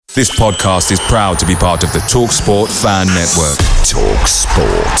This podcast is proud to be part of the TalkSport Fan Network.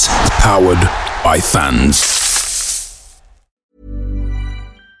 TalkSport. Powered by fans.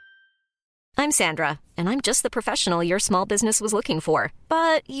 I'm Sandra, and I'm just the professional your small business was looking for.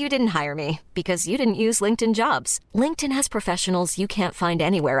 But you didn't hire me because you didn't use LinkedIn Jobs. LinkedIn has professionals you can't find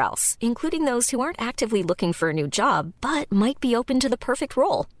anywhere else, including those who aren't actively looking for a new job, but might be open to the perfect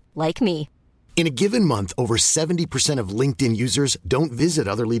role, like me. In a given month, over 70% of LinkedIn users don't visit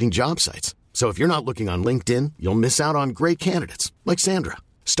other leading job sites. So if you're not looking on LinkedIn, you'll miss out on great candidates like Sandra.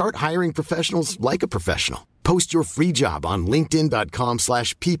 Start hiring professionals like a professional. Post your free job on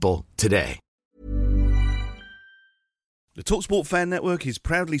linkedin.com/people today. The TalkSport Fan Network is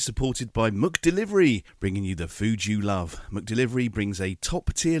proudly supported by McDelivery, bringing you the food you love. McDelivery brings a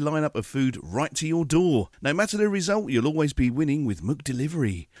top-tier lineup of food right to your door. No matter the result, you'll always be winning with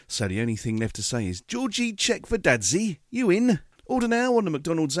McDelivery. So the only thing left to say is, Georgie, check for Dadsy. You in? Order now on the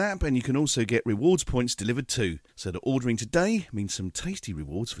McDonald's app, and you can also get rewards points delivered too. So that ordering today means some tasty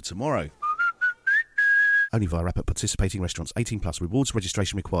rewards for tomorrow. Only via app at participating restaurants. 18 plus. Rewards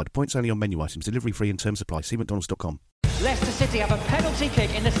registration required. Points only on menu items. Delivery free and terms apply. See mcdonalds.com. Leicester City have a penalty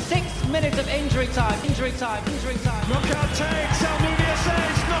kick in the 6th minute of injury time. Knockout takes, Almunia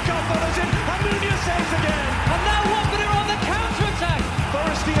saves, knockout follows in, Almunia saves again. And now Watford are on the counter-attack.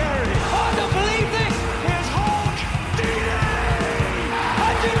 Forestieri. Oh, I don't believe this. Here's Hulk. Deeney.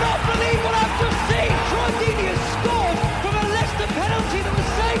 I do not believe what I've just seen. Troy Deeney has scored from a Leicester penalty that was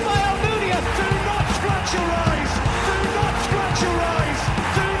saved by Almunia. Do not scratch your eyes. Do not scratch your eyes.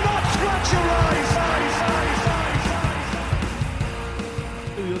 Do not scratch your eyes.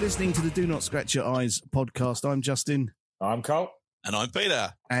 You're listening to the Do Not Scratch Your Eyes podcast. I'm Justin. I'm Cole. And I'm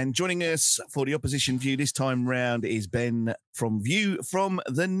Peter. And joining us for the opposition view this time round is Ben from View from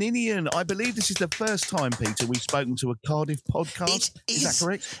the Ninian. I believe this is the first time, Peter, we've spoken to a Cardiff podcast. Is that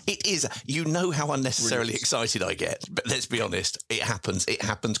correct? It is. You know how unnecessarily excited I get, but let's be honest, it happens. It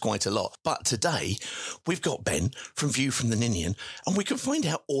happens quite a lot. But today, we've got Ben from View from the Ninian, and we can find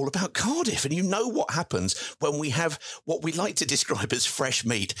out all about Cardiff. And you know what happens when we have what we like to describe as fresh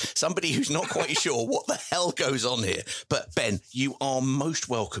meat, somebody who's not quite sure what the hell goes on here. But Ben, you are most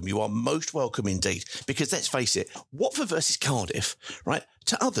welcome. You are most welcome indeed. Because let's face it, Watford versus Cardiff, right,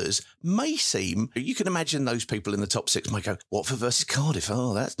 to others may seem, you can imagine those people in the top six might go, Watford versus Cardiff,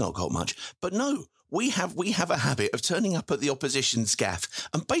 oh, that's not got much. But no, we have a habit of turning up at the opposition's gaff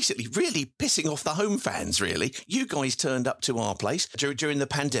and basically really pissing off the home fans, really. You guys turned up to our place during the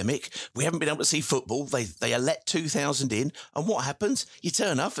pandemic. We haven't been able to see football. They let 2,000 in. And what happens? You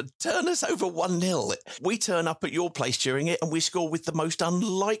turn up and turn us over 1-0. We turn up at your place during it and we score with the most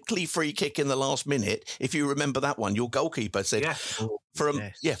unlikely free kick in the last minute. If you remember that one, your goalkeeper said, for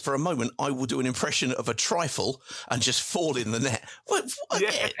a moment, I will do an impression of a trifle and just fall in the net.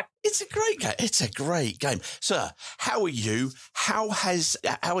 It's a great game. It's a great game. Sir, how are you? How has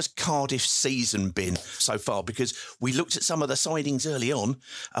Cardiff's season been so far? Because we looked at some of the signings early on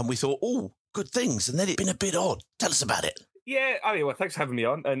and we thought, oh, good things. And then it's been a bit odd. Tell us about it. Yeah, well, thanks for having me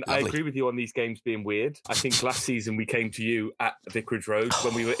on. And Lovely. I agree with you on these games being weird. I think last season we came to you at Vicarage Road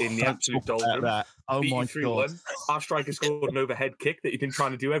when we were in the absolute doldrums. Oh my God. Our striker scored an overhead kick that he'd been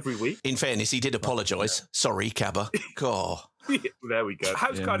trying to do every week. In fairness, he did apologise. Sorry, Cabba. God. There we go.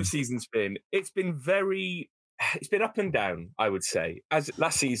 How's Cardiff season's been? It's been up and down, I would say. As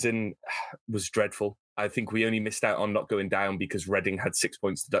last season was dreadful. I think we only missed out on not going down because Reading had 6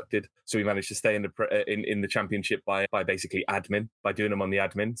 points deducted. So we managed to stay in the championship by basically admin, by doing them on the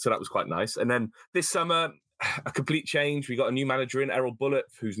admin. So that was quite nice. And then this summer, a complete change. We got a new manager in, Errol Bullitt,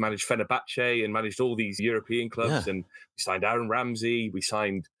 who's managed Fenerbahce and managed all these European clubs. Yeah. And we signed Aaron Ramsey. We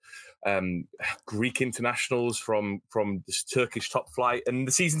signed Greek internationals from this Turkish top flight, and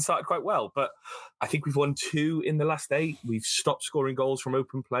the season started quite well. But I think we've won 2 in the last 8. We've stopped scoring goals from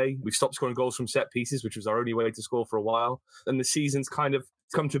open play. We've stopped scoring goals from set pieces, which was our only way to score for a while. And the season's kind of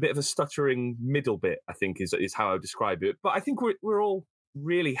come to a bit of a stuttering middle bit, I think is how I would describe it. But I think we're all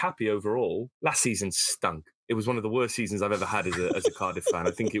really happy overall. Last season stunk. It was one of the worst seasons I've ever had as a Cardiff fan.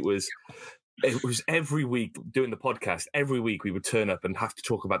 I think it was every week doing the podcast, every week we would turn up and have to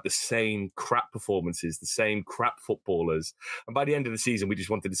talk about the same crap performances, the same crap footballers. And by the end of the season, we just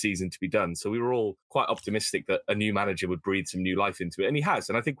wanted the season to be done. So we were all quite optimistic that a new manager would breathe some new life into it. And he has.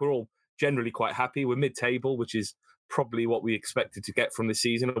 And I think we're all generally quite happy. We're mid-table, which is probably what we expected to get from this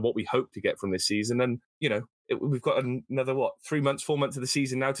season or what we hope to get from this season. And, we've got another 3 months, 4 months of the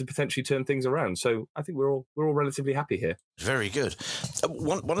season now to potentially turn things around. So I think we're all relatively happy here. Very good.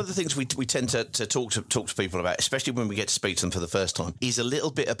 One of the things we tend to talk to people about, especially when we get to speak to them for the first time, is a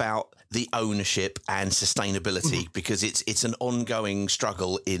little bit about the ownership and sustainability, because it's an ongoing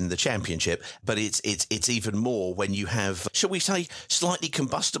struggle in the Championship, but it's even more when you have, shall we say, slightly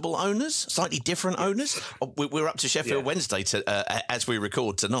combustible owners, slightly different owners. We're up to Sheffield Wednesday as we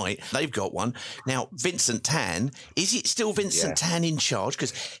record tonight. They've got one now. Vincent Tan, is it still Vincent Tan in charge?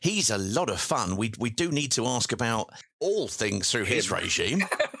 Because he's a lot of fun. We do need to ask about all things through his regime.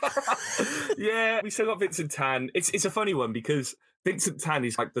 Yeah, we still got Vincent Tan. It's a funny one because Vincent Tan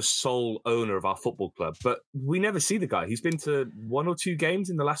is like the sole owner of our football club, but we never see the guy. He's been to 1 or 2 games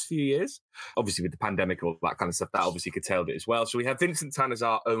in the last few years. Obviously, with the pandemic and all that kind of stuff, that obviously curtailed it as well. So we have Vincent Tan as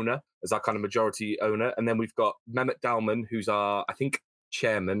our owner, as our kind of majority owner. And then we've got Mehmet Dalman, who's our, I think,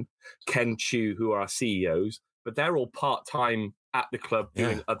 chairman, Ken Chu, who are our CEOs, but they're all part-time at the club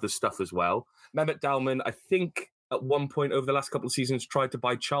doing other stuff as well. Mehmet Dalman, I think, at one point over the last couple of seasons, tried to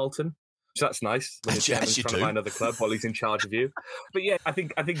buy Charlton. So that's nice. When the chairman's trying to buy another club while he's in charge of you. But yeah, I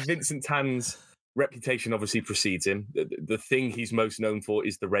think Vincent Tan's reputation obviously precedes him. The thing he's most known for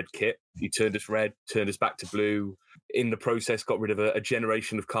is the red kit. He turned us red, turned us back to blue. In the process, got rid of a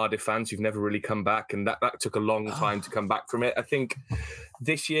generation of Cardiff fans who've never really come back, and that took a long time to come back from it. I think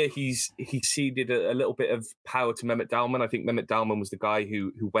this year he ceded a little bit of power to Mehmet Dalman. I think Mehmet Dalman was the guy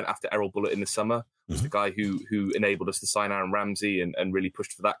who went after Errol Bullitt in the summer, was the guy who enabled us to sign Aaron Ramsey and really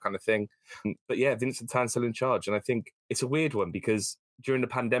pushed for that kind of thing. But yeah, Vincent Tan's still in charge, and I think it's a weird one because during the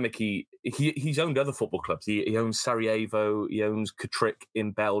pandemic, he's owned other football clubs. He owns Sarajevo, he owns Kortrijk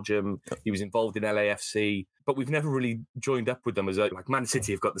in Belgium. He was involved in LAFC, but we've never really joined up with them as like Man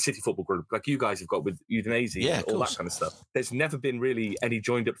City have got the City Football Group, like you guys have got with Udinese and all that kind of stuff. There's never been really any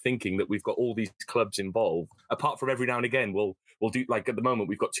joined up thinking that we've got all these clubs involved, apart from every now and again we'll do, like at the moment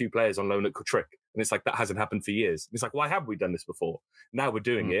we've got 2 players on loan at Kortrijk, and it's like that hasn't happened for years. It's like, why haven't we done this before? Now we're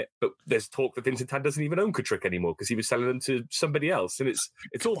doing it, but there's talk that Vincent Tan doesn't even own Kortrijk anymore because he was selling them to somebody else, and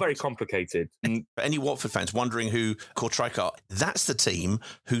it's all very complicated. For any Watford fans wondering who Kortrijk are, that's the team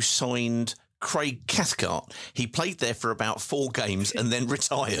who signed Craig Cathcart. He played there for about 4 games and then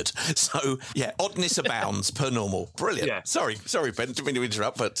retired. So, yeah, oddness abounds per normal. Brilliant. Yeah. Sorry, Ben, didn't mean to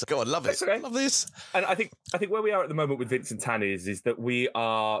interrupt, but go on, love it. Okay. Love this. And I think where we are at the moment with Vincent Tan is that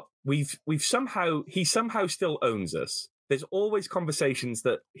he somehow still owns us. There's always conversations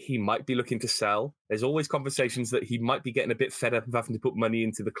that he might be looking to sell. There's always conversations that he might be getting a bit fed up of having to put money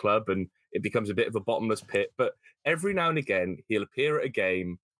into the club and it becomes a bit of a bottomless pit. But every now and again, he'll appear at a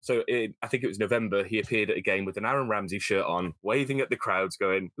game. So I think it was November, he appeared at a game with an Aaron Ramsey shirt on, waving at the crowds,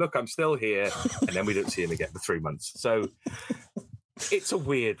 going, "Look, I'm still here." And then we don't see him again for 3 months. So it's a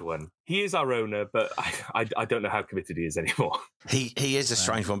weird one. He is our owner, but I don't know how committed he is anymore. He is a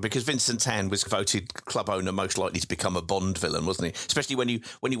strange one because Vincent Tan was voted club owner most likely to become a Bond villain, wasn't he? Especially when he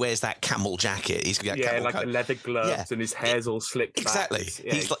wears that camel jacket. He's got camel like coat. the leather gloves and his hair's all slicked exactly. back.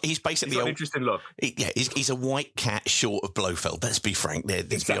 Yeah, he's basically an interesting look. He's a white cat short of Blofeld. Let's be frank.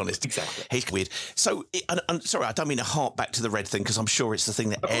 Let's be honest. Exactly. He's weird. So, and sorry, I don't mean to harp back to the red thing because I'm sure it's the thing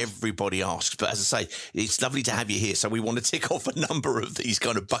that everybody asks. But as I say, it's lovely to have you here. So we want to tick off a number of these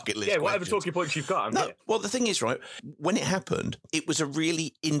kind of bucket list. Yeah, whatever questions. talking points you've got. I'm here. Well, the thing is, right, when it happened, it was a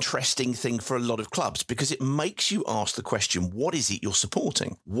really interesting thing for a lot of clubs because it makes you ask the question, what is it you're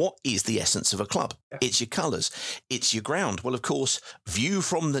supporting? What is the essence of a club? Yeah. It's your colours. It's your ground. Well, of course, View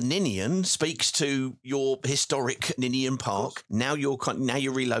from the Ninian speaks to your historic Ninian Park. Now you're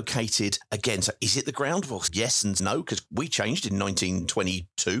relocated again. So is it the ground? Well, yes and no, because we changed in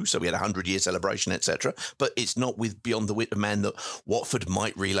 1922, so we had a 100-year celebration, etc. But it's not with Beyond the Wit of Man that Watford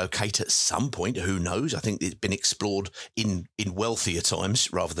might relocate at some point. Who knows? I think it's been explored in wealthier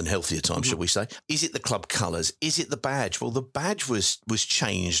times rather than healthier times, shall we say. Is it the club colours? Is it the badge? Well, the badge was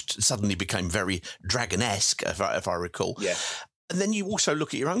changed, suddenly became very Dragon-esque, if I recall. Yeah. And then you also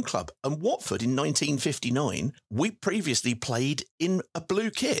look at your own club. And Watford in 1959, we previously played in a blue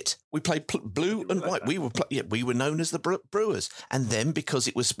kit. We played blue and white. We were known as the Brewers. And then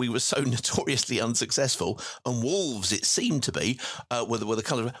because we were so notoriously unsuccessful, and Wolves, it seemed to be, were the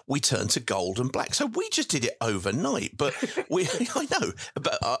colour, we turned to gold and black. So we just did it overnight. But I know.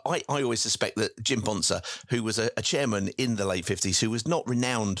 But I always suspect that Jim Bonser, who was a chairman in the late 50s, who was not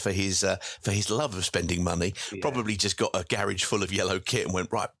renowned for his love of spending money, probably just got a garage full of yellow kit and went,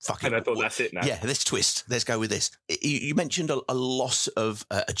 right, fuck it. And I thought, that's it now. Yeah, let's twist. Let's go with this. You mentioned a loss of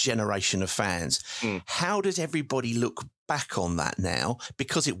a generation of fans. How does everybody look back on that now?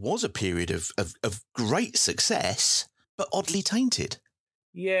 Because it was a period of great success, but oddly tainted.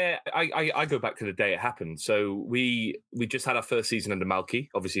 Yeah, I go back to the day it happened. So we just had our first season under Malky,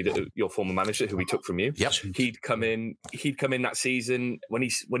 obviously your former manager, who we took from you. Yep. He'd come in that season. When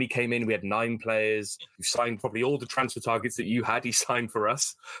he came in, we had 9 players. We signed probably all the transfer targets that you had. He signed for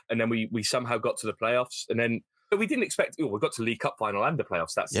us, and then we somehow got to the playoffs, and then. But we didn't expect. We got to League Cup final and the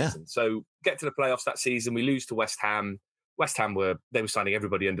playoffs that season. So get to the playoffs that season, we lose to West Ham. West Ham were signing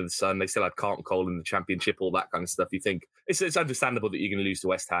everybody under the sun. They still had Carlton Cole in the Championship, all that kind of stuff. You think it's understandable that you're going to lose to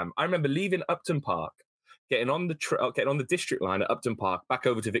West Ham. I remember leaving Upton Park, getting on the district line at Upton Park, back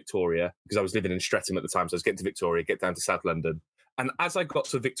over to Victoria, because I was living in Streatham at the time. So I was getting to Victoria, get down to South London. And as I got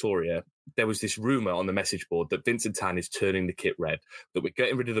to Victoria, there was this rumour on the message board that Vincent Tan is turning the kit red, that we're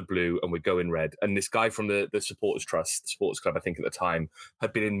getting rid of the blue and we're going red. And this guy from the Supporters Trust, the Supporters Club, I think at the time,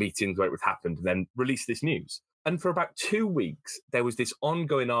 had been in meetings where it was happened and then released this news. And for about 2 weeks, there was this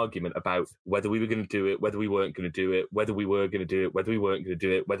ongoing argument about whether we were going to do it, whether we weren't going to do it, whether we were going to do it, whether we weren't going to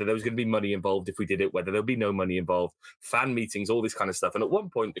do it, whether there was going to be money involved if we did it, whether there'll be no money involved, fan meetings, all this kind of stuff. And at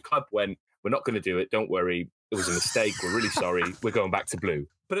one point, the club went, we're not going to do it. Don't worry. It was a mistake. We're really sorry. We're going back to blue.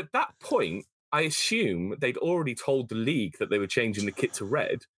 But at that point, I assume they'd already told the league that they were changing the kit to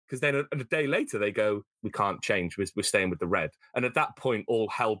red, because then a day later they go, we can't change, we're staying with the red. And at that point, all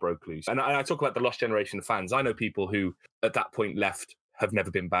hell broke loose. And I talk about the lost generation of fans. I know people who at that point left, have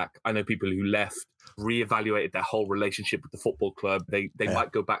never been back. I know people who left, reevaluated their whole relationship with the football club. They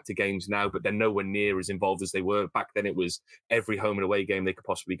might go back to games now, but they're nowhere near as involved as they were. Back then it was every home and away game they could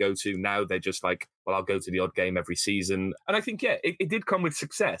possibly go to. Now they're just like, well, I'll go to the odd game every season. And I think, it did come with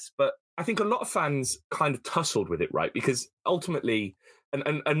success, but I think a lot of fans kind of tussled with it, right? Because ultimately,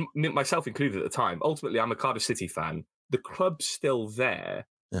 and myself included at the time, ultimately I'm a Cardiff City fan. The club's still there.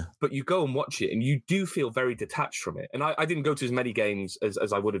 Yeah. But you go and watch it and you do feel very detached from it. And I didn't go to as many games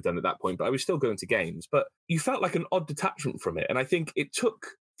as I would have done at that point, but I was still going to games. But you felt like an odd detachment from it. And I think it took,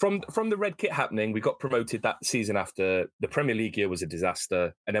 from the red kit happening, we got promoted that season after. The Premier League year was a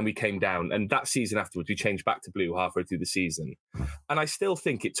disaster. And then we came down. And that season afterwards, we changed back to blue halfway through the season. And I still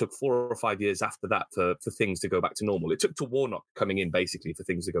think it took 4 or 5 years after that for things to go back to normal. It took to Warnock coming in, basically, for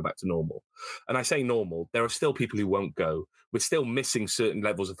things to go back to normal. And I say normal, there are still people who won't go. We're still missing certain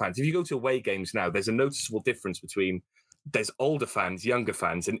levels of fans. If you go to away games now, there's a noticeable difference between there's older fans, younger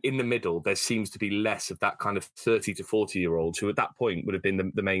fans, and in the middle, there seems to be less of that kind of 30 to 40-year-olds who at that point would have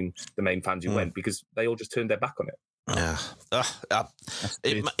been the main fans who went, because they all just turned their back on it. Yeah,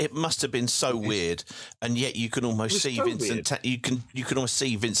 it must have been so weird, and yet you can almost see Vincent. You can almost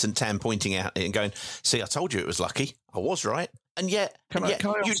see Vincent Tan pointing out it and going, "See, I told you it was lucky. I was right." And yet, can I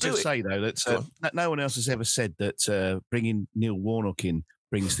also say though that no one else has ever said that bringing Neil Warnock in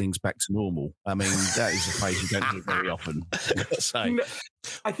brings things back to normal. I mean, that is a phrase you don't hear very often. No,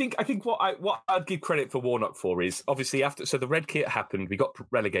 I think what I'd give credit for Warnock for is obviously so the red kit happened, we got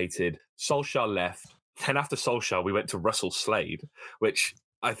relegated, Solskjaer left. Then after Solskjaer, we went to Russell Slade, which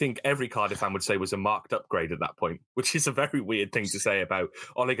I think every Cardiff fan would say was a marked upgrade at that point, which is a very weird thing to say about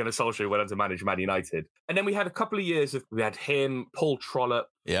Ole Gunnar Solskjaer, who went on to manage Man United. And then we had a couple of years we had him, Paul Trollope,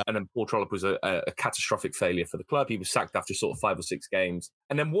 and then Paul Trollope was a catastrophic failure for the club. He was sacked after sort of 5 or 6 games.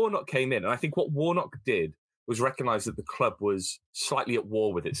 And then Warnock came in, and I think what Warnock did was recognise that the club was slightly at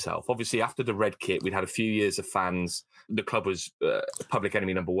war with itself. Obviously, after the red kit, we'd had a few years of fans. The club was public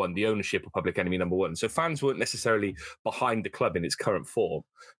enemy number 1. The ownership of public enemy number 1. So fans weren't necessarily behind the club in its current form.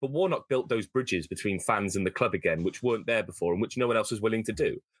 But Warnock built those bridges between fans and the club again, which weren't there before and which no one else was willing to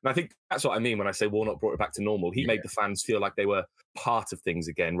do. And I think that's what I mean when I say Warnock brought it back to normal. He made the fans feel like they were part of things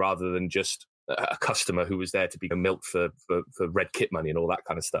again, rather than just a customer who was there to be milked for red kit money and all that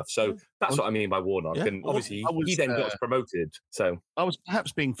kind of stuff. So that's what I mean by Warnock. Yeah. And obviously he then got us promoted. So I was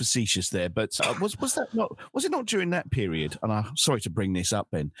perhaps being facetious there, but was it not during that period? And I'm sorry to bring this up,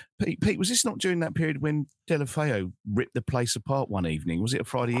 Ben. Pete, was this not during that period when Delafeo ripped the place apart one evening? Was it a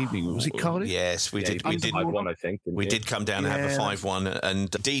Friday evening? Was it Cardiff? Yes, we did. We did 5-1, I think. We did come down and have a 5-1,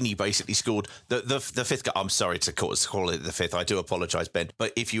 and Deeney basically scored the fifth goal. I'm sorry to call it the fifth. I do apologise, Ben.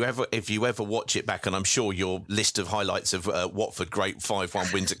 But if you ever watch it back, and I'm sure your list of highlights of Watford great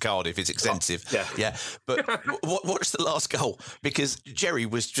 5-1 wins at Cardiff is extensive. Yeah. But watch the last goal, because Jerry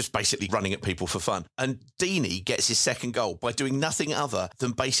was just basically running at people for fun, and Deeney gets his second goal by doing nothing other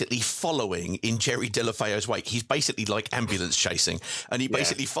than basically following in Jerry Delafeo's wake. He's basically like ambulance chasing, and he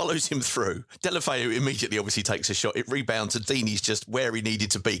basically follows him through. Delafeo immediately obviously takes a shot. It rebounds, and Deeney's just where he needed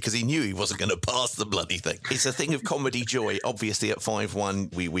to be because he knew he wasn't going to pass the bloody thing. It's a thing of comedy joy. Obviously at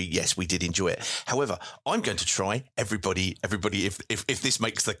 5-1, we did enjoy enjoy it. However, I'm going to try, everybody, if this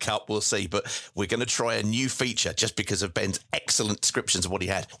makes the cut, we'll see, but we're going to try a new feature just because of Ben's excellent descriptions of what he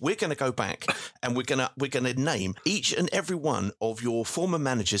had. We're going to go back and we're going to name each and every one of your former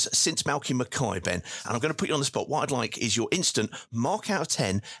managers since Malky Mackay, Ben. And I'm going to put you on the spot. What I'd like is your instant mark out of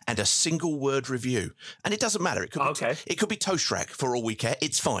 10 and a single word review. And it doesn't matter. It could be toast rack for all we care.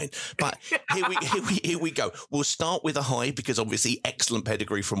 It's fine. But here we go. We'll start with a high because obviously excellent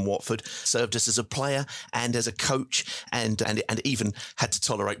pedigree from Watford, served us as a player and as a coach, and even had to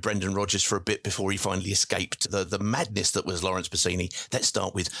tolerate Brendan Rodgers for a bit before he finally escaped the madness that was Lawrence Bassini. Let's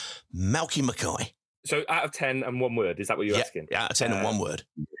start with Malky Mackay. So out of 10 and one word, is that what you're asking? Yeah, out of 10 and one word.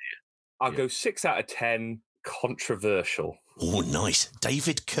 I'll go 6 out of 10, controversial. Oh, nice.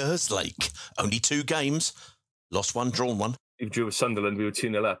 David Kerslake. Only 2 games. Lost 1, drawn 1. We drew with Sunderland, we were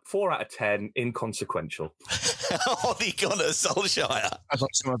 2-0 up. 4 out of 10, inconsequential. Ole Gunnar Solskjaer. I like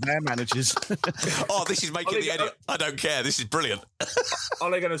some of their managers. Oh, this is making the edit. I don't care. This is brilliant.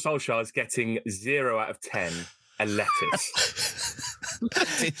 Ole Gunnar Solskjaer is getting 0 out of 10, a lettuce.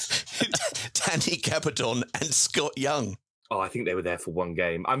 Danny Gabardon and Scott Young. Oh, I think they were there for one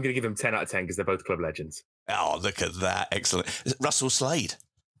game. I'm going to give them 10 out of 10 because they're both club legends. Oh, look at that. Excellent. Russell Slade.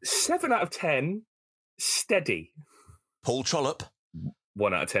 7 out of 10, steady. Paul Trollope.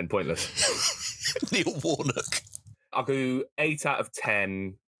 1 out of 10, pointless. Neil Warnock. I'll go 8 out of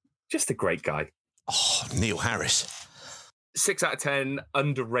 10, just a great guy. Oh, Neil Harris. 6 out of 10,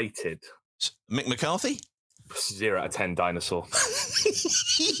 underrated. Mick McCarthy. 0 out of 10, dinosaur.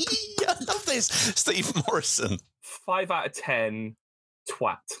 I love this. Steve Morrison. 5 out of 10,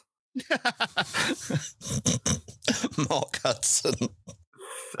 twat. Mark Hudson.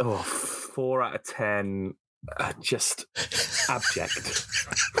 4 out of 10, just abject.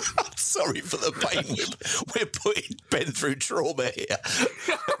 Sorry for the pain. We're putting Ben through trauma here.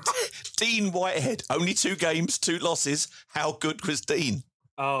 Dean Whitehead. Only 2 games, 2 losses. How good was Dean?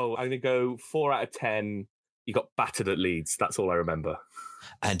 Oh, I'm going to go 4 out of 10. He got battered at Leeds. That's all I remember.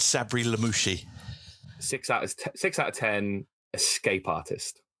 And Sabri Lamouchi. 6 out of 10, escape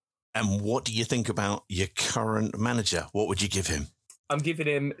artist. And what do you think about your current manager? What would you give him? I'm giving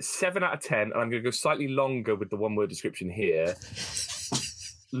him 7 out of 10, and I'm going to go slightly longer with the one-word description here.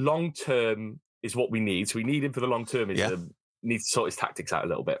 Long term is what we need. So we need him for the long term. Needs to sort his tactics out a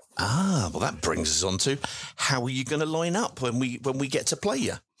little bit. Ah, well, that brings us on to how are you going to line up when we get to play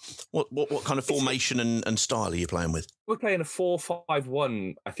you? What kind of formation and style are you playing with? We're playing a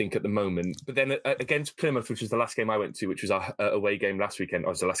 4-5-1, I think, at the moment. But then against Plymouth, which was the last game I went to, which was our away game last weekend, or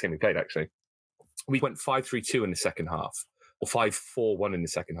was the last game we played, actually, we went 5-3-2 in the second half, or 5-4-1 in the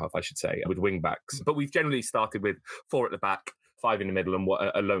second half, I should say, with wing-backs. But we've generally started with 4 at the back, 5 in the middle, and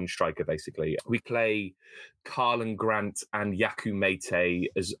a lone striker, basically. We play Carlin Grant and Yaku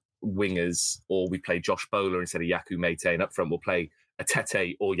Mete as wingers, or we play Josh Bowler instead of Yaku Mete, and up front we'll play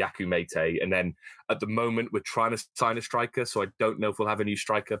Atete or Yaku Mete. And then at the moment, we're trying to sign a striker, so I don't know if we'll have a new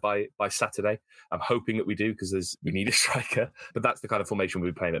striker by Saturday. I'm hoping that we do, because we need a striker. But that's the kind of formation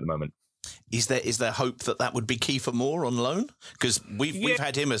we're playing at the moment. Is there hope that would be Kiefer Moore on loan? Because we've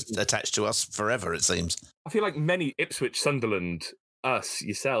had him attached to us forever, it seems. I feel like many Ipswich, Sunderland, us,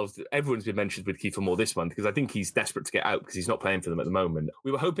 yourselves, everyone's been mentioned with Kiefer Moore this month, because I think he's desperate to get out because he's not playing for them at the moment.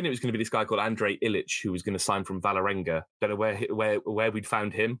 We were hoping it was going to be this guy called Andrei Ilic, who was going to sign from Vålerenga. Don't know where we'd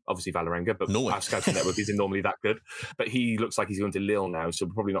found him. Obviously Vålerenga, but our scouting network isn't normally that good. But he looks like he's going to Lille now, so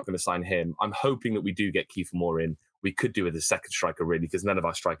we're probably not going to sign him. I'm hoping that we do get Kiefer Moore in. We could do with a second striker, really, because none of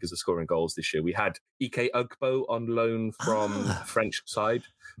our strikers are scoring goals this year. We had Ike Ugbo on loan from the French side,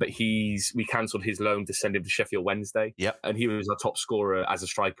 but we cancelled his loan to send him to Sheffield Wednesday. Yep. And he was our top scorer as a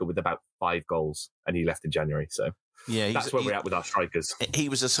striker with about 5 goals, and he left in January. So yeah, that's where we're at with our strikers. He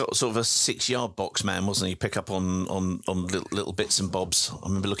was a sort of a 6-yard box man, wasn't he? Pick up on little bits and bobs. I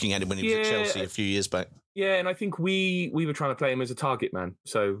remember looking at him when he was at Chelsea a few years back. Yeah, and I think we were trying to play him as a target man,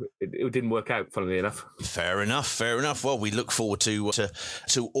 so it didn't work out, funnily enough. Fair enough. Well, we look forward to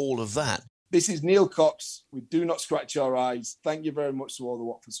all of that. This is Neil Cox. We do not scratch our eyes. Thank you very much to all the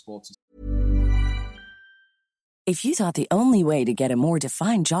Watford supporters. If you thought the only way to get a more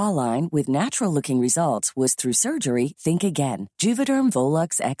defined jawline with natural-looking results was through surgery, think again. Juvederm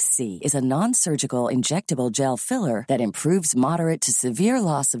Volux XC is a non-surgical injectable gel filler that improves moderate to severe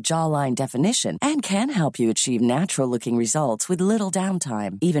loss of jawline definition and can help you achieve natural-looking results with little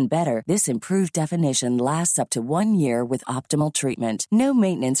downtime. Even better, this improved definition lasts up to 1 year with optimal treatment. No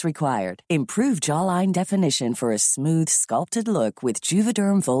maintenance required. Improve jawline definition for a smooth, sculpted look with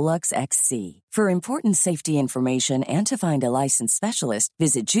Juvederm Volux XC. For important safety information and to find a licensed specialist,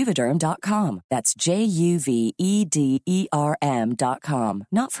 visit Juvederm.com. That's JUVEDERM.com.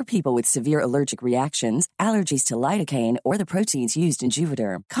 Not for people with severe allergic reactions, allergies to lidocaine, or the proteins used in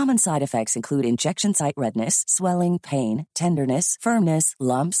Juvederm. Common side effects include injection site redness, swelling, pain, tenderness, firmness,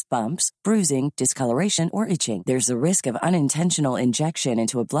 lumps, bumps, bruising, discoloration, or itching. There's a risk of unintentional injection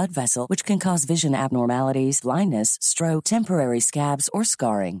into a blood vessel, which can cause vision abnormalities, blindness, stroke, temporary scabs, or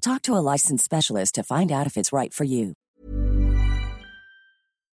scarring. Talk to a licensed specialist to find out if it's right for you.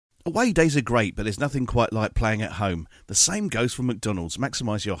 Away days are great, but there's nothing quite like playing at home. The same goes for McDonald's.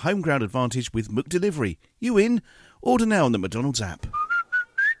 Maximise your home ground advantage with McDelivery. You in? Order now on the McDonald's app.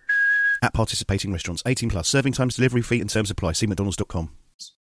 At participating restaurants, 18 plus. Serving times, delivery fee and terms apply. See mcdonalds.com.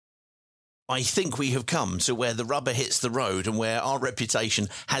 I think we have come to where the rubber hits the road and where our reputation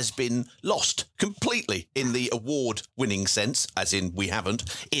has been lost completely in the award-winning sense, as in we haven't.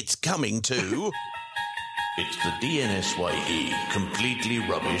 It's coming to... It's the DNSYE Completely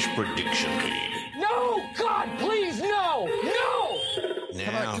Rubbish Prediction League. No! God, please, no! No!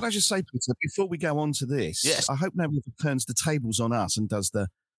 Now, Can I just say, Peter, before we go on to this, yes. I hope nobody turns the tables on us and does the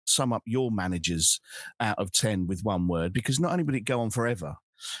sum up your managers out of 10 with one word, because not only would it go on forever,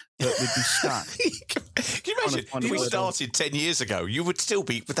 but we'd be stuck. Can you imagine if we started 10 years ago, you would still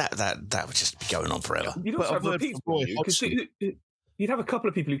be, but that would just be going on forever. You'd also have repeats, you'd have a couple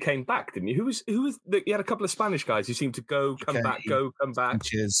of people who came back, didn't you? Who was you had a couple of Spanish guys who seemed to come back.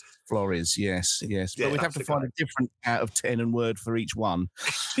 Sanchez, Flores, yes. But we'd have to find a different out of 10 and word for each one.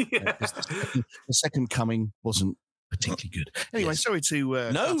 Yeah. The second coming wasn't particularly good. Anyway, sorry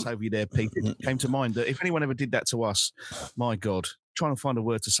to cut over you there, Pete. It came to mind that if anyone ever did that to us, my God, trying to find a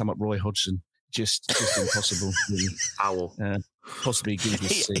word to sum up Roy Hodgson, just impossible. Really. Owl. Possibly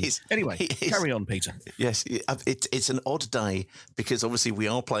Google's C. Anyway, carry on, Peter. Yes, it's an odd day because obviously we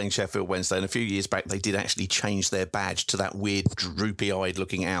are playing Sheffield Wednesday, and a few years back they did actually change their badge to that weird droopy-eyed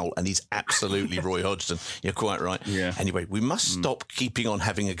looking owl, and he's absolutely Roy Hodgson. You're quite right. Yeah. Anyway, we must stop keeping on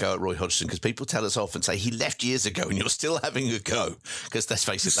having a go at Roy Hodgson because people tell us off and say he left years ago and you're still having a go. Because let's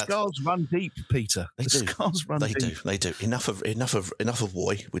face it, the scars run deep, Peter. The scars run deep. They do. Enough of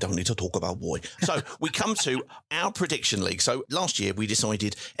Roy. We don't need to talk about Roy. So we come to our prediction league. So last year we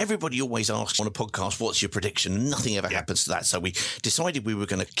decided, everybody always asks on a podcast, what's your prediction? And nothing ever happens to that. So we decided we were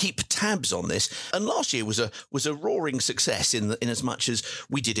going to keep tabs on this. And last year was a roaring success in as much as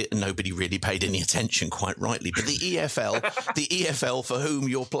we did it and nobody really paid any attention, quite rightly. But the EFL for whom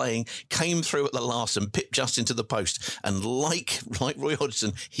you're playing came through at the last and pipped just into the post. And like Roy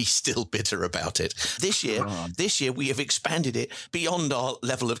Hodgson, he's still bitter about it. This year we have expanded it beyond our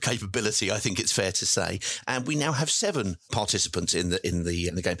level of capability, I think it's fair to say. And we now have 7 participants in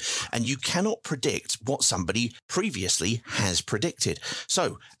the game, and you cannot predict what somebody previously has predicted.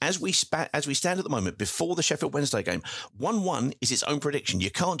 So as we stand at the moment before the Sheffield Wednesday game, 1-1 is its own prediction.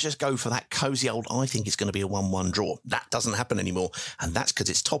 You can't just go for that cosy old, I think it's going to be a 1-1 draw. That doesn't happen anymore, and that's because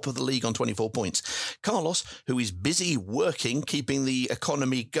it's top of the league on 24 points. Carlos, who is busy working, keeping the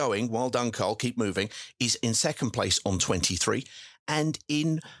economy going, well done Carl, keep moving, is in second place on 23, and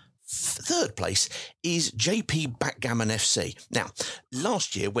in third place is JP Backgammon FC. Now,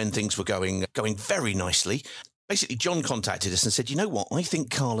 last year when things were going very nicely, basically John contacted us and said, you know what, I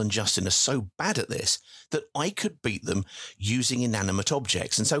think Carl and Justin are so bad at this that I could beat them using inanimate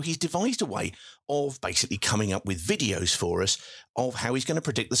objects. And so he's devised a way of basically coming up with videos for us of how he's going to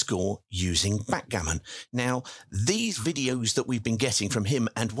predict the score using backgammon. Now, these videos that we've been getting from him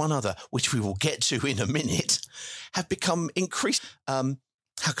and one other, which we will get to in a minute, have become increased...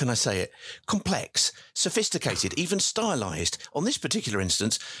 how can I say it? Complex, sophisticated, even stylised. On this particular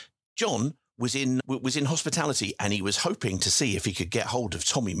instance, John was in hospitality and he was hoping to see if he could get hold of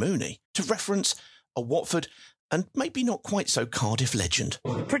Tommy Mooney to reference a Watford and maybe not quite so Cardiff legend.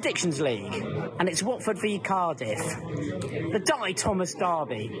 Predictions League, and it's Watford v Cardiff. The Di Thomas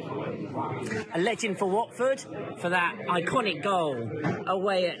derby. A legend for Watford for that iconic goal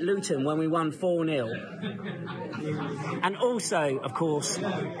away at Luton when we won 4-0. And also, of course,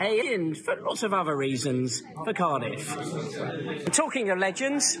 a legend for lots of other reasons for Cardiff. Talking of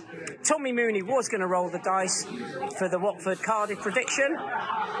legends, Tommy Mooney was going to roll the dice for the Watford-Cardiff prediction,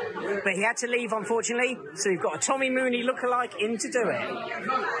 but he had to leave, unfortunately, so we've got a Tommy Mooney lookalike in to do it.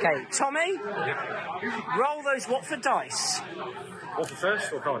 Okay, Tommy, roll those Watford dice. Watford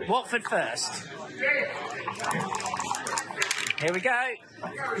first or Cardiff? Watford first. Here we go.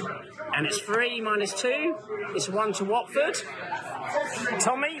 And it's 3 minus 2. It's 1 to Watford.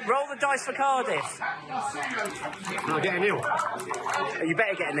 Tommy, roll the dice for Cardiff. I'll get a nil. You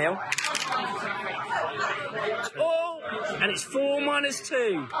better get a nil. Oh, And it's 4 minus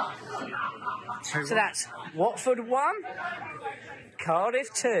 2. So that's Watford 1,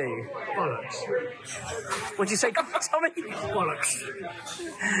 Cardiff 2. Bollocks. What'd you say, Tommy? Bollocks.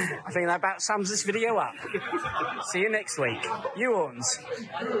 I think that about sums this video up. See you next week. You ons.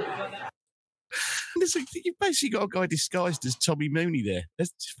 You've basically got a guy disguised as Tommy Mooney there.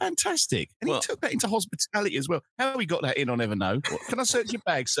 That's fantastic. And he took that into hospitality as well. How he got that in, I'll never know. Can I search your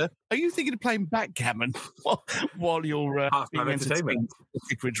bag, sir? Are you thinking of playing backgammon while you're being entertained at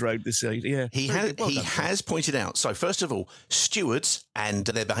Vicarage Road this evening? Yeah. He has pointed out, so first of all, stewards and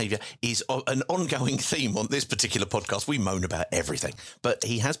their behaviour is an ongoing theme on this particular podcast. We moan about everything. But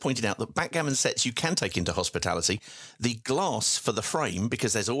he has pointed out that backgammon sets you can take into hospitality. The glass for the frame,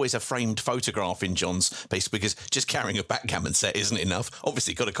 because there's always a framed photograph in John's piece, because just carrying a backgammon set isn't enough.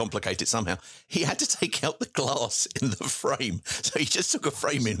 Obviously, got to complicate it somehow. He had to take out the glass in the frame. So he just took a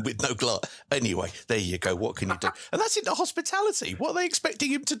frame in with no glass. Anyway, there you go. What can you do? And that's into hospitality. What are they expecting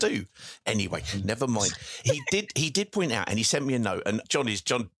him to do? Anyway, never mind. He did point out, and he sent me a note, and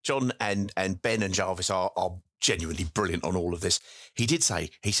John and Ben and Jarvis are genuinely brilliant on all of this. He did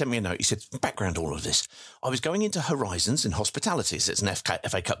say, he sent me a note, he said, background all of this. I was going into Horizons and Hospitalities. It's an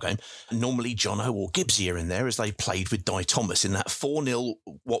FA Cup game. Normally Jono or Gibbsy are in there as they played with Di Thomas in that 4-0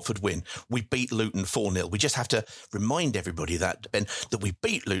 Watford win. We beat Luton 4-0. We just have to remind everybody that, Ben, that we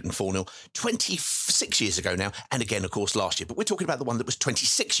beat Luton 4-0 26 years ago now, and again, of course, last year. But we're talking about the one that was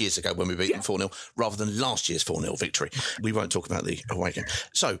 26 years ago when we beat them 4-0, rather than last year's 4-0 victory. We won't talk about the away game.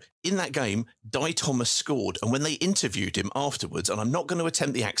 So, in that game, Di Thomas scored, and when they interviewed him afterwards, and I'm not going to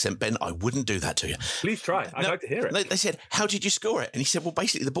attempt the accent, Ben, I wouldn't do that to you. Please try. I'd like to hear it. They said, how did you score it? And he said, well,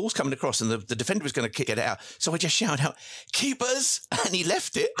 basically, the ball's coming across, and the defender was going to kick it out. So I just shouted out, keepers, and he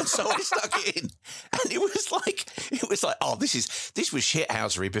left it, and so I stuck it in. And it was like, oh, this was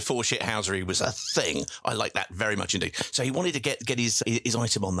shithousery before shithousery was a thing. I like that very much indeed. So he wanted to get his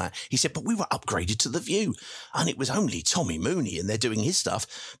item on that. He said, but we were upgraded to the View, and it was only Tommy Mooney, and they're doing his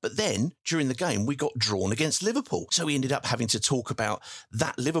stuff. But then, during the game, we got drawn against Liverpool. So he ended up having to talk about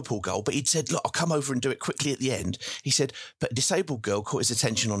that Liverpool goal. But he'd said, look, I'll come over and do it quickly at the end. He said, but a disabled girl caught his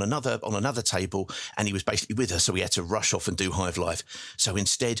attention on another table, and he was basically with her, so he had to rush off and do Hive Live. So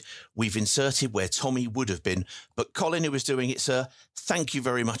instead, we've inserted where Tommy would have been. But Colin, who was doing it, sir, thank you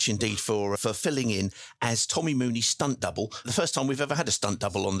very much indeed for filling in as Tommy Mooney's stunt double. The first time we've ever had a stunt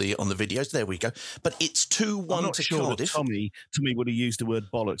double on the videos. There we go. But it's 2-1 to Cardiff. Tommy would have used the word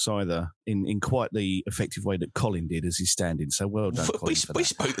bollocks either in quite the effective way that Colin did as his stand-in. So well done, Colin. We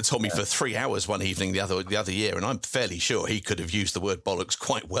spoke to Tommy for 3 hours one evening the other year, and I'm fairly sure he could have used the word bollocks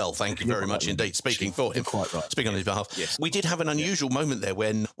quite well. Thank you very much indeed. Speaking for him, quite right. Speaking on his behalf, yes. We did have an unusual moment there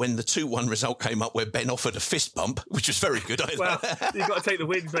when the 2-1 result came up, where Ben offered a fist bump, which was very good. Well, you've got to take the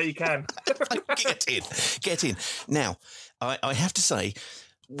wins where you can. Get in. Now, I have to say,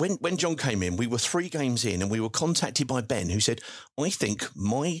 when John came in, we were 3 games in, and we were contacted by Ben, who said, I think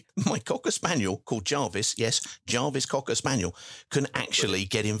my Cocker Spaniel, called Jarvis, yes, Jarvis Cocker Spaniel, can actually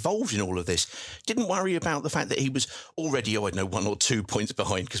get involved in all of this. Didn't worry about the fact that he was already, 1 or 2 points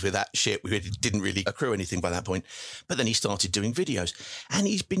behind, because with that shit, we didn't really accrue anything by that point. But then he started doing videos, and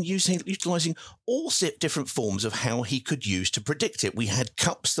he's been utilising all different forms of how he could use to predict it. We had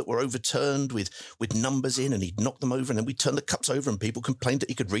cups that were overturned with numbers in, and he'd knock them over, and then we'd turn the cups over, and people complained that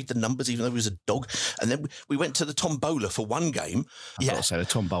he could read the numbers even though he was a dog. And then we went to the tombola for one game. I've got to say, the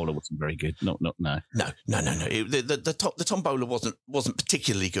tombola wasn't very good. No. No. The tombola wasn't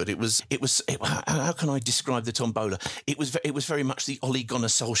particularly good. It was. How can I describe the tombola? It was very much the Ole Gunnar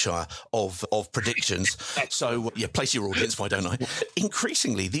Solskjaer of predictions. So yeah, place your audience, why don't I?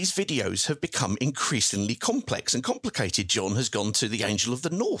 Increasingly, these videos have become increasingly complex and complicated. John has gone to the Angel of the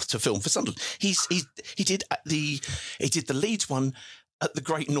North to film for Sunderland. He did the Leeds one at the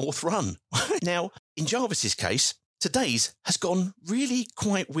Great North Run. Now, in Jarvis's case, today's has gone really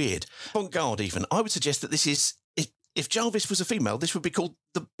quite weird. On guard, even. I would suggest that this is, if Jarvis was a female, this would be called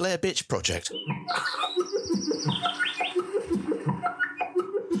the Blair Bitch Project.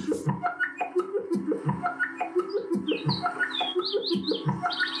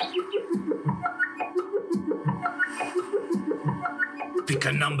 Pick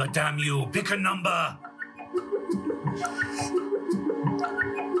a number, damn you. Pick a number.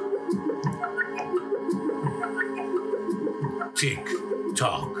 Tick,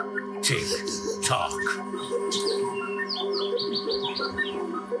 tock, tick, tock.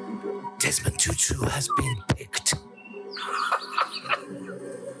 Desmond Tutu has been picked.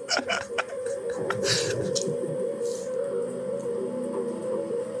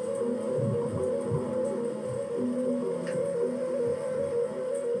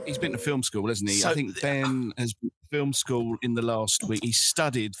 He's been to film school, hasn't he? I think Ben has film school in the last week. He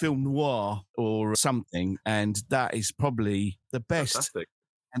studied film noir or something, and that is probably the best. Fantastic.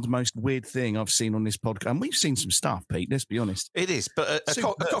 And most weird thing I've seen on this podcast. And we've seen some stuff, Pete, let's be honest. It is, but a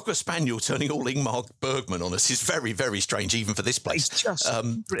Cocker Spaniel turning all Ingmar Bergman on us is very, very strange, even for this place. It's just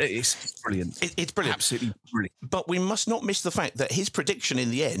it's brilliant. It's brilliant. Absolutely brilliant. But we must not miss the fact that his prediction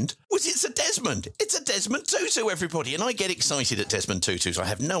in the end was it's a Desmond. It's a Desmond Tutu, everybody. And I get excited at Desmond Tutu, so I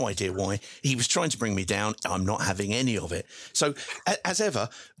have no idea why. He was trying to bring me down. I'm not having any of it. So, as ever,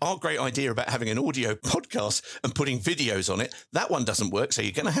 our great idea about having an audio podcast and putting videos on it, that one doesn't work. So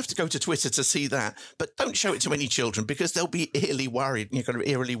you're going to have to go to Twitter to see that, but don't show it to any children because they'll be eerily worried. You're going to be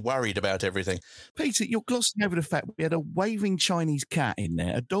eerily worried about everything. Peter, you're glossing over the fact we had a waving Chinese cat in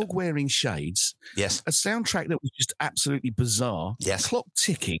there, a dog wearing shades, yes, a soundtrack that was just absolutely bizarre, yes, clock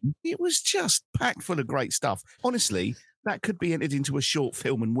ticking. It was just packed full of great stuff. Honestly, that could be entered into a short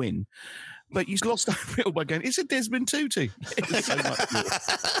film and win. But you glossed over it all by going, it's a Desmond Tutu. It's so much more.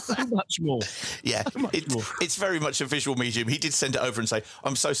 So much more. Yeah, so much more. It's very much a visual medium. He did send it over and say,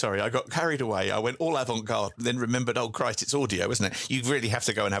 I'm so sorry, I got carried away. I went all avant-garde, then remembered, oh, Christ, it's audio, isn't it? You really have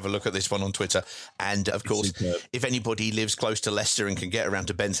to go and have a look at this one on Twitter. And, of course, if anybody lives close to Leicester and can get around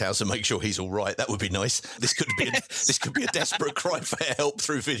to Ben's house and make sure he's all right, that would be nice. This could be a desperate cry for help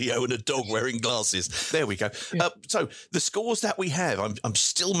through video and a dog wearing glasses. There we go. Yeah. So the scores that we have, I'm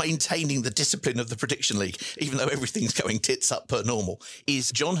still maintaining the discipline of the prediction league, even though everything's going tits up per normal,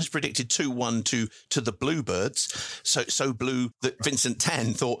 is John has predicted 2-1 to the Bluebirds. So blue that Vincent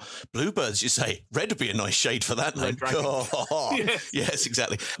Tan thought, Bluebirds, you say? Red would be a nice shade for that name. Yes,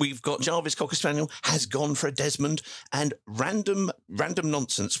 exactly. We've got Jarvis Cocker Spaniel has gone for a Desmond, and random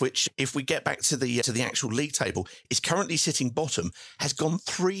nonsense, which if we get back to the actual league table, is currently sitting bottom, has gone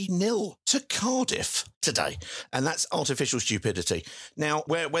 3-0 to Cardiff today. And that's artificial stupidity. Now,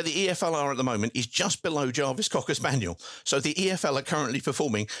 where the EFL are at the moment is just below Jarvis Cocker Spaniel. So the EFL are currently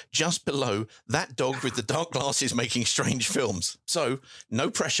performing just below that dog with the dark glasses making strange films. So no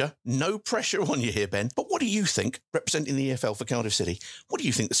pressure on you here, Ben. But what do you think, representing the EFL for Cardiff City, what do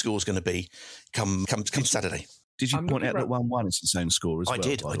you think the score's going to be come Saturday? Did you point out that 1-1 is its own score as well?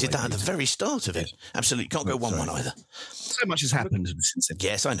 I did that at the very start of it. Absolutely. Can't go 1-1 either. So much has happened since then.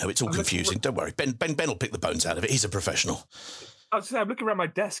 Yes, I know. It's all confusing. Don't worry. Ben will pick the bones out of it. He's a professional. I'm looking around my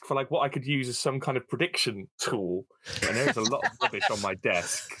desk for what I could use as some kind of prediction tool, and there's a lot of rubbish on my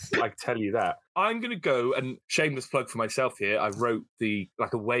desk. I can tell you that. I'm going to go, and shameless plug for myself here, I wrote the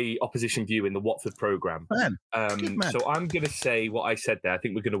away opposition view in the Watford programme. Man. So I'm going to say what I said there. I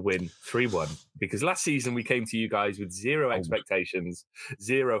think we're going to win 3-1, because last season we came to you guys with zero expectations,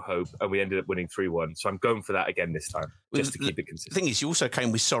 zero hope, and we ended up winning 3-1. So I'm going for that again this time, just to keep it consistent. The thing is, you also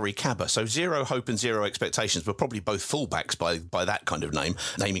came with Sorry Cabba, so zero hope and zero expectations, but probably both fullbacks by that kind of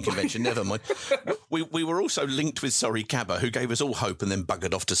naming convention. Never mind. We were also linked with Sorry Cabba, who gave us all hope and then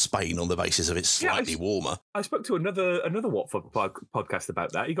buggered off to Spain on the basis of it's slightly warmer. I spoke to another Watford podcast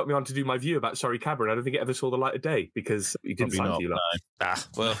about that. He got me on to do my view about Sorry Cabra, and I don't think it ever saw the light of day because he didn't sign to you.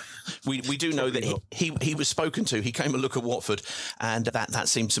 Well, we do know that he was spoken to. He came and look at Watford, and that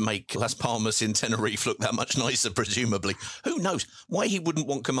seemed to make Las Palmas in Tenerife look that much nicer, presumably. Who knows? Why he wouldn't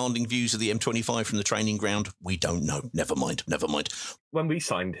want commanding views of the M25 from the training ground, we don't know. Never mind. When we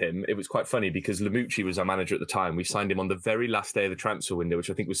signed him, it was quite funny because Lamucci was our manager at the time. We signed him on the very last day of the transfer window, which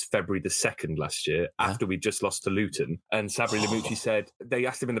I think was February the 2nd last year, after we just lost to Luton. And Sabri Lamucci said, they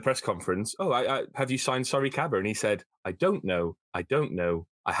asked him in the press conference, have you signed Sorry Cabra? And he said, I don't know.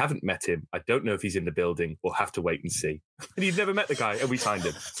 I haven't met him. I don't know if he's in the building. We'll have to wait and see. And he'd never met the guy, and we signed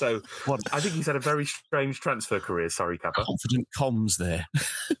him. So I think he's had a very strange transfer career, Sorry Kappa. Confident comms there.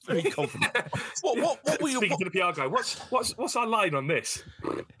 Very confident. What were you speaking to the PR guy? What's our line on this?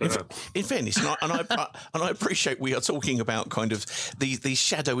 In fairness, and I appreciate we are talking about kind of these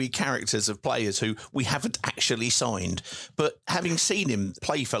shadowy characters of players who we haven't actually signed, but having seen him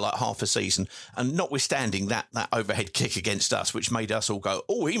play for like half a season, and notwithstanding that overhead kick against us, which made us all go,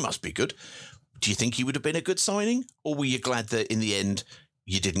 oh, he must be good. Do you think he would have been a good signing, or were you glad that in the end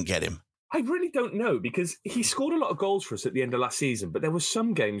you didn't get him? I really don't know, because he scored a lot of goals for us at the end of last season, but there were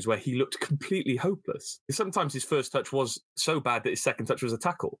some games where he looked completely hopeless. Sometimes his first touch was so bad that his second touch was a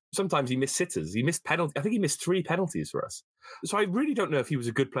tackle. Sometimes he missed sitters. He missed penalties. I think he missed 3 penalties for us. So I really don't know if he was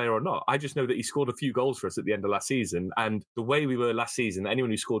a good player or not. I just know that he scored a few goals for us at the end of last season, and the way we were last season,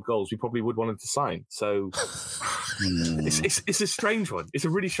 anyone who scored goals, we probably would want him to sign. So it's a strange one. It's a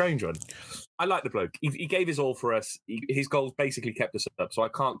really strange one. I like the bloke. He gave his all for us. His goals basically kept us up, so I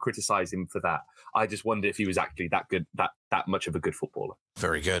can't criticise him for that. I just wonder if he was actually that good, that that much of a good footballer.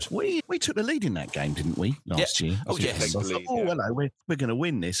 Very good. We took the lead in that game, didn't we, last year? Oh, yes. I thought, hello, we're going to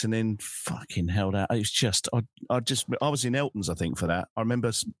win this, and then fucking held out. It's just, I was in Elton's, I think, for that. I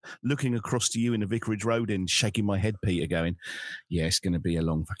remember looking across to you in the Vicarage Road and shaking my head, Peter, going, yeah, it's going to be a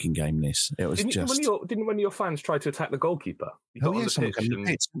long fucking game, this. It was didn't one of your fans try to attack the goalkeeper? Someone came to the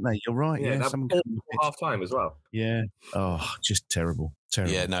pitch, didn't they? You're right. Yeah, someone came to half time as well. Yeah. Oh, just terrible.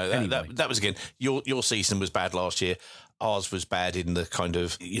 Yeah, no, anyway. that was, again, your season was bad last year. Ours was bad in the kind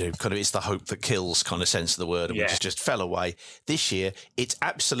of it's the hope that kills kind of sense of the word, and we just fell away. This year, it's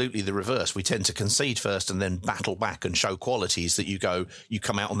absolutely the reverse. We tend to concede first and then battle back and show qualities that you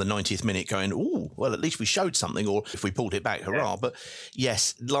come out on the 90th minute going, oh, well, at least we showed something, or if we pulled it back, hurrah. But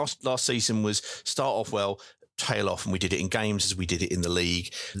yes, last season was start off well, tail off, and we did it in games as we did it in the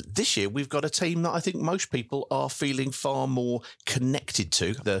league. This year, we've got a team that I think most people are feeling far more connected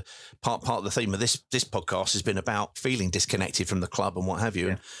to. The part of the theme of this podcast has been about feeling disconnected from the club and what have you.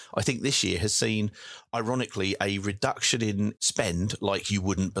 Yeah. And I think this year has seen, ironically, a reduction in spend like you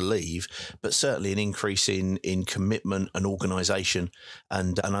wouldn't believe, but certainly an increase in commitment and organisation.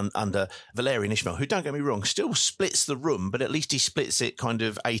 And under Valérien Ismaël, who, don't get me wrong, still splits the room, but at least he splits it kind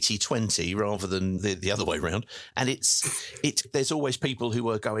of 80-20 rather than the other way around. And there's always people who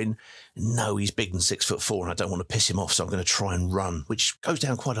are going, no, he's big and 6'4", and I don't want to piss him off, so I'm going to try and run, which goes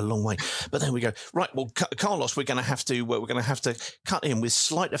down quite a long way. But then we go, right, well, Carlos, we're going to have to cut in with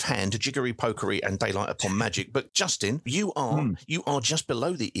sleight of hand, jiggery pokery, and daylight upon magic. But Justin, you are just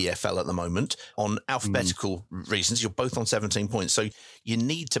below the EFL at the moment on alphabetical reasons. You're both on 17 points, so you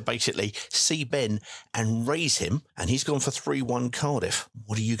need to basically see Ben and raise him, and he's gone for 3-1 Cardiff.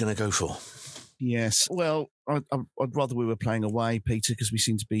 What are you going to go for? Yes. Well, I'd rather we were playing away, Peter, because we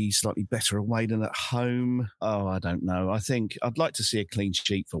seem to be slightly better away than at home. Oh, I don't know. I think I'd like to see a clean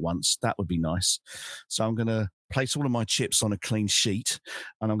sheet for once. That would be nice. So I'm going to place all of my chips on a clean sheet,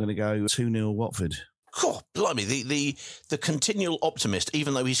 and I'm going to go 2-0 Watford. God, blimey, the continual optimist,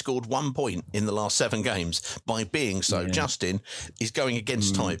 even though he scored 1 point in the last 7 games, by being so, Justin is going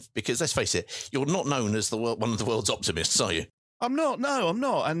against type, because let's face it, you're not known as one of the world's optimists, are you? I'm not. No, I'm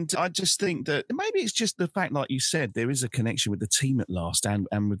not. And I just think that maybe it's just the fact, like you said, there is a connection with the team at last and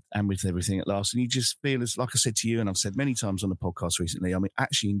with everything at last. And you just feel, as like I said to you, and I've said many times on the podcast recently, I'm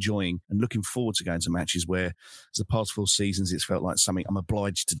actually enjoying and looking forward to going to matches where the past 4 seasons it's felt like something I'm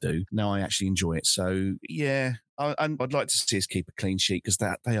obliged to do. Now I actually enjoy it. So, yeah. And I'd like to see us keep a clean sheet because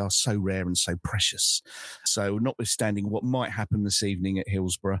they are so rare and so precious. So notwithstanding what might happen this evening at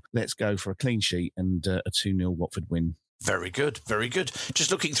Hillsborough, let's go for a clean sheet and a 2-0 Watford win. Very good, very good.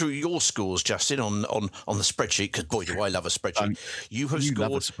 Just looking through your scores, Justin, on the spreadsheet, because boy, do I love a spreadsheet. You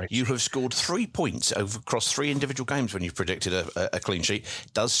have scored 3 points across 3 individual games when you've predicted a clean sheet.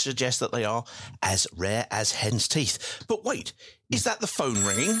 Does suggest that they are as rare as hen's teeth. But wait, is that the phone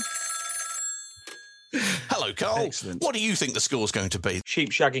ringing? Hello, Carl. Excellent. What do you think the score's going to be?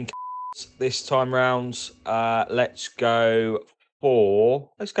 Sheep shagging this time round. Let's go for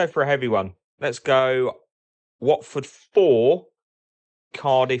a heavy one. Let's go Watford 4,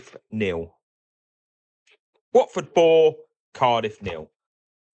 Cardiff 0. Watford 4, Cardiff 0.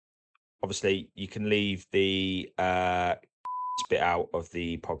 Obviously, you can leave the bit out of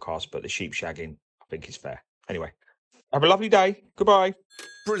the podcast, but the sheep shagging, I think, is fair. Anyway, have a lovely day. Goodbye.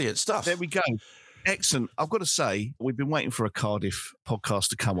 Brilliant stuff. There we go. Excellent. I've got to say, we've been waiting for a Cardiff podcast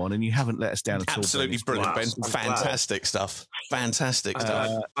to come on, and you haven't let us down at all. Absolutely brilliant, Ben. Fantastic stuff. Fantastic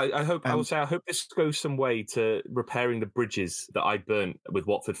stuff. I hope this goes some way to repairing the bridges that I burnt with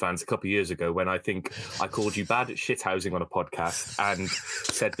Watford fans a couple of years ago when I think I called you bad at shithousing on a podcast and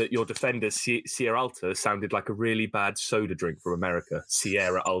said that your defender, Sierra Alta, sounded like a really bad soda drink from America.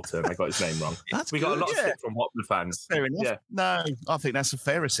 Sierra Alta, and I got his name wrong. That's we good, got a lot of stick from Watford fans. Fair enough. Yeah. No, I think that's a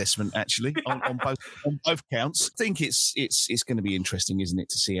fair assessment, actually, on both counts. I think it's going to be interesting, isn't it,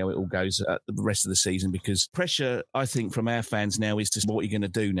 to see how it all goes the rest of the season, because pressure, I think, from our fans now is to what you're going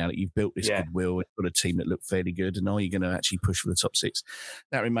to do now that you've built this goodwill and got a team that looked fairly good, and are you going to actually push for the top 6?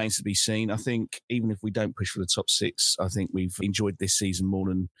 That remains to be seen. I think even if we don't push for the top 6, I think we've enjoyed this season more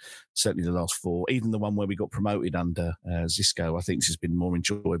than certainly the last 4. Even the one where we got promoted under Zisco, I think this has been more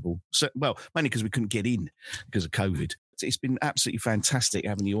enjoyable. So, well, mainly because we couldn't get in because of COVID. It's been absolutely fantastic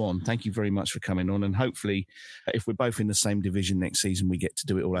having you on. Thank you very much for coming on. And hopefully, if we're both in the same division next season, we get to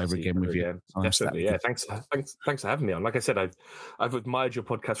do it all over again with you. Definitely, yeah. Thanks for having me on. Like I said, I've admired your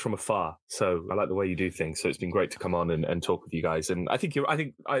podcast from afar, so I like the way you do things. So it's been great to come on and talk with you guys. And I think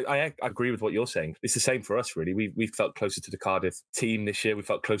I agree with what you're saying. It's the same for us, really. We've felt closer to the Cardiff team this year. We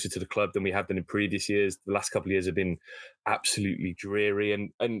felt closer to the club than we have been in previous years. The last couple of years have been absolutely dreary.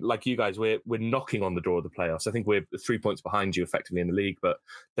 And like you guys, we're knocking on the door of the playoffs. I think we're 3 points behind you effectively in the league, but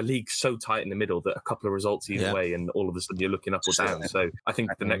the league's so tight in the middle that a couple of results either way, and all of a sudden you're looking up or down. So I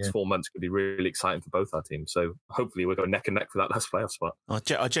think the next 4 months could be really exciting for both our teams. So hopefully we're going neck and neck for that last playoff spot.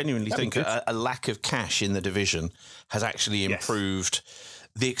 I genuinely think a lack of cash in the division has actually improved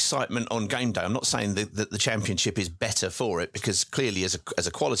the excitement on game day. I'm not saying that the championship is better for it, because clearly as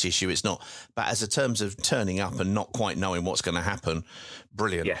a quality issue it's not, but as a terms of turning up and not quite knowing what's going to happen,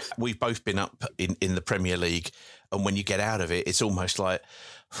 brilliant. Yes. We've both been up in the Premier League, and when you get out of it, it's almost like,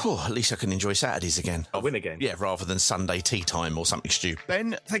 at least I can enjoy Saturdays again. I'll win again. Yeah, rather than Sunday tea time or something stupid.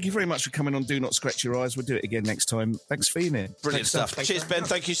 Ben, thank you very much for coming on Do Not Scratch Your Eyes. We'll do it again next time. Thanks for being here. Brilliant stuff. Cheers, Ben.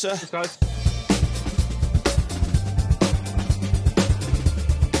 Thank you, sir. Thanks, guys.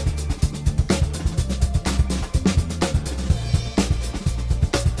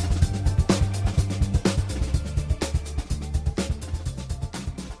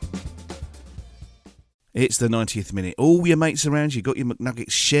 It's the 90th minute. All your mates around, you got your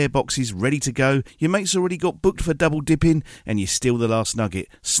McNuggets share boxes ready to go. Your mates already got booked for double dipping, and you steal the last nugget,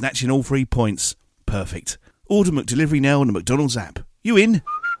 snatching all 3 points. Perfect. Order McDelivery now on the McDonald's app. You in?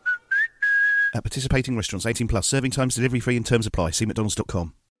 At participating restaurants, 18 plus, serving times, delivery free, and terms apply. See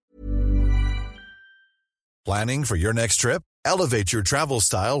mcdonalds.com. Planning for your next trip? Elevate your travel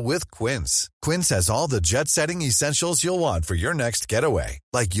style with Quince. Quince has all the jet-setting essentials you'll want for your next getaway,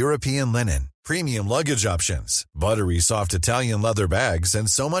 like European linen, premium luggage options, buttery soft Italian leather bags, and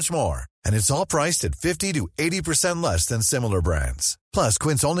so much more. And it's all priced at 50 to 80% less than similar brands. Plus,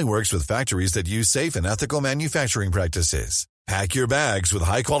 Quince only works with factories that use safe and ethical manufacturing practices. Pack your bags with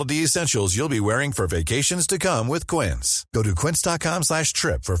high-quality essentials you'll be wearing for vacations to come with Quince. Go to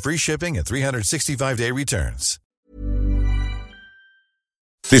quince.com/trip for free shipping and 365-day returns.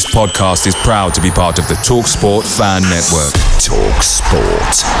 This podcast is proud to be part of the TalkSport Fan Network.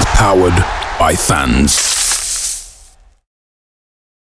 TalkSport. Powered by fans.